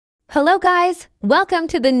Hello guys, welcome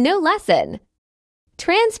to the new lesson.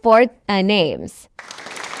 Transport names.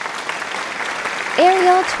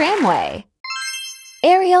 Aerial tramway.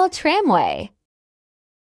 Aerial tramway.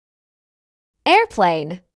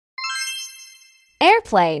 Airplane.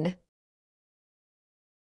 Airplane.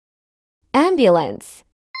 Ambulance.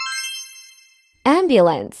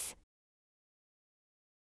 Ambulance.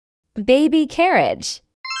 Baby carriage.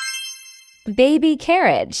 Baby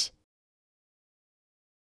carriage.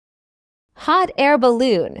 Hot air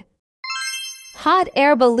balloon. Hot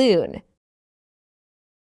air balloon.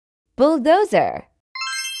 Bulldozer.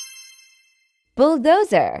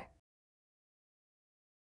 Bulldozer.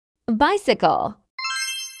 Bicycle.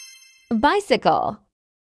 Bicycle.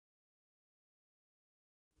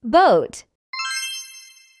 Boat.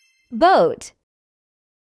 Boat.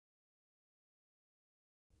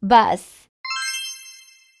 Bus.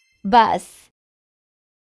 Bus.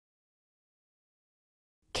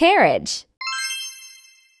 Carriage.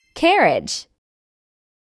 Carriage.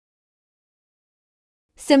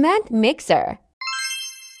 Cement mixer.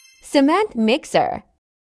 Cement mixer.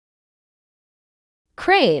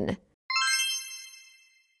 Crane.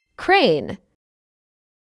 Crane.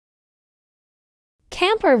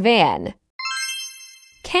 Camper van.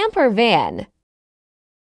 Camper van.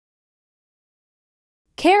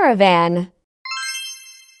 Caravan.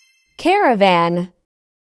 Caravan.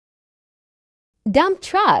 Dump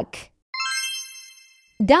truck.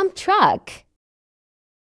 Dump truck.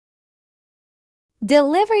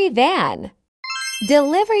 Delivery van.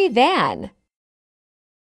 Delivery van.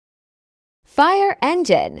 Fire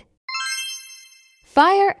engine.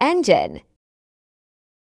 Fire engine.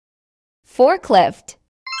 Forklift.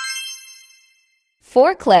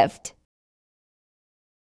 Forklift.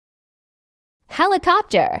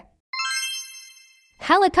 Helicopter.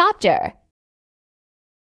 Helicopter.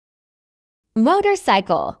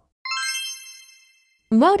 Motorcycle.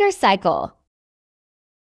 Motorcycle.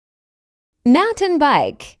 Mountain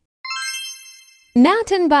bike.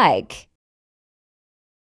 Mountain bike.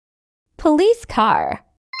 Police car.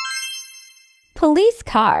 Police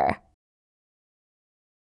car.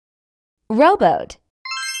 Rowboat.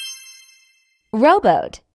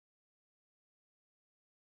 Rowboat.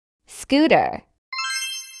 Scooter.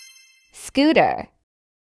 Scooter.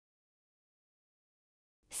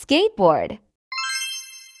 Skateboard.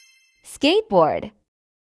 Skateboard.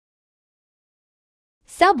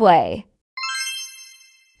 Subway.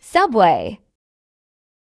 Subway.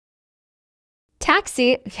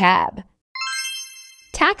 Taxi cab.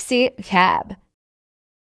 Taxi cab.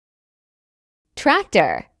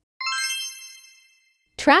 Tractor.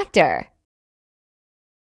 Tractor.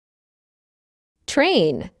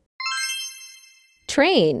 Train.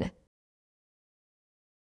 Train.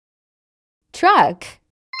 Truck.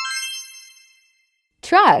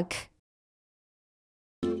 Truck.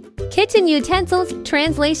 Kitchen utensils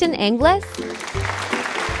translation English.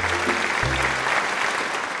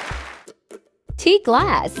 Tea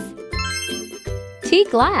glass. Tea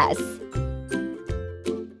glass.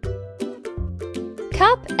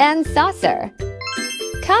 Cup and saucer.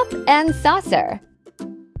 Cup and saucer.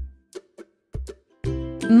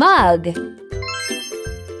 Mug.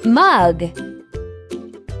 Mug.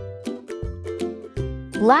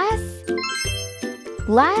 Glass.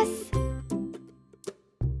 Glass.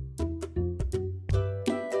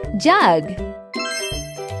 Jug.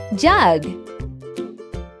 Jug.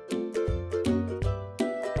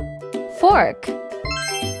 Fork.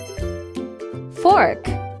 Fork.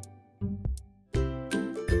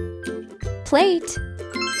 Plate.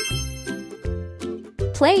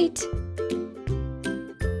 Plate.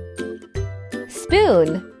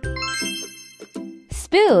 Spoon.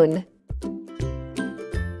 Spoon.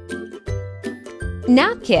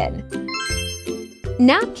 Napkin.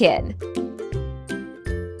 Napkin.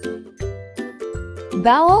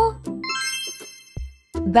 Bowel.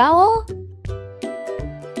 Bowel.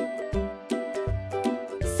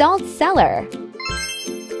 Salt cellar.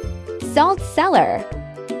 Salt cellar.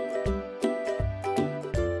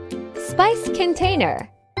 Spice container.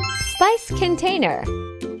 Spice container.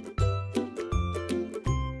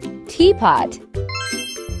 Teapot.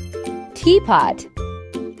 Teapot.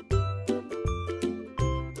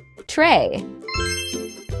 Tray.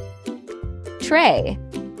 Tray.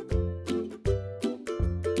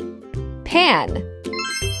 Pan.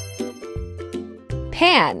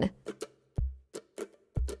 Pan.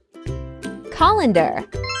 Colander.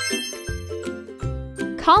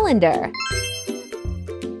 Colander.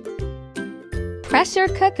 Pressure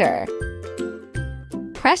cooker.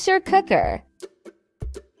 Pressure cooker.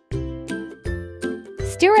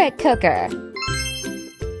 Stirret cooker.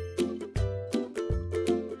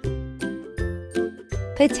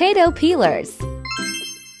 Potato peelers.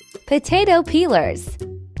 Potato peelers.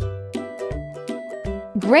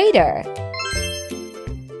 Grater.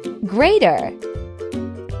 Grater.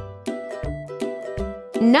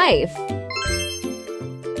 Knife.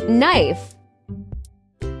 Knife.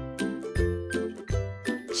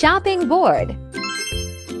 Chopping board.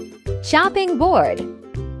 Chopping board.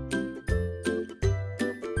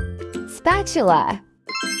 Spatula.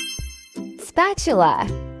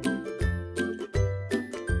 Spatula.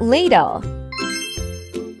 Ladle.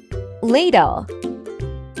 Ladle.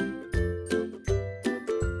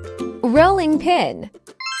 Rolling pin.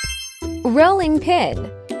 Rolling pin.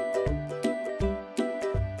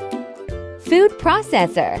 Food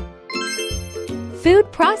processor. Food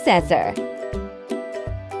processor.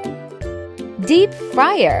 Deep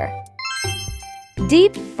fryer.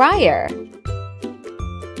 Deep fryer.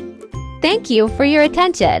 Thank you for your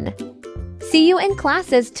attention. See you in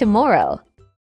classes tomorrow.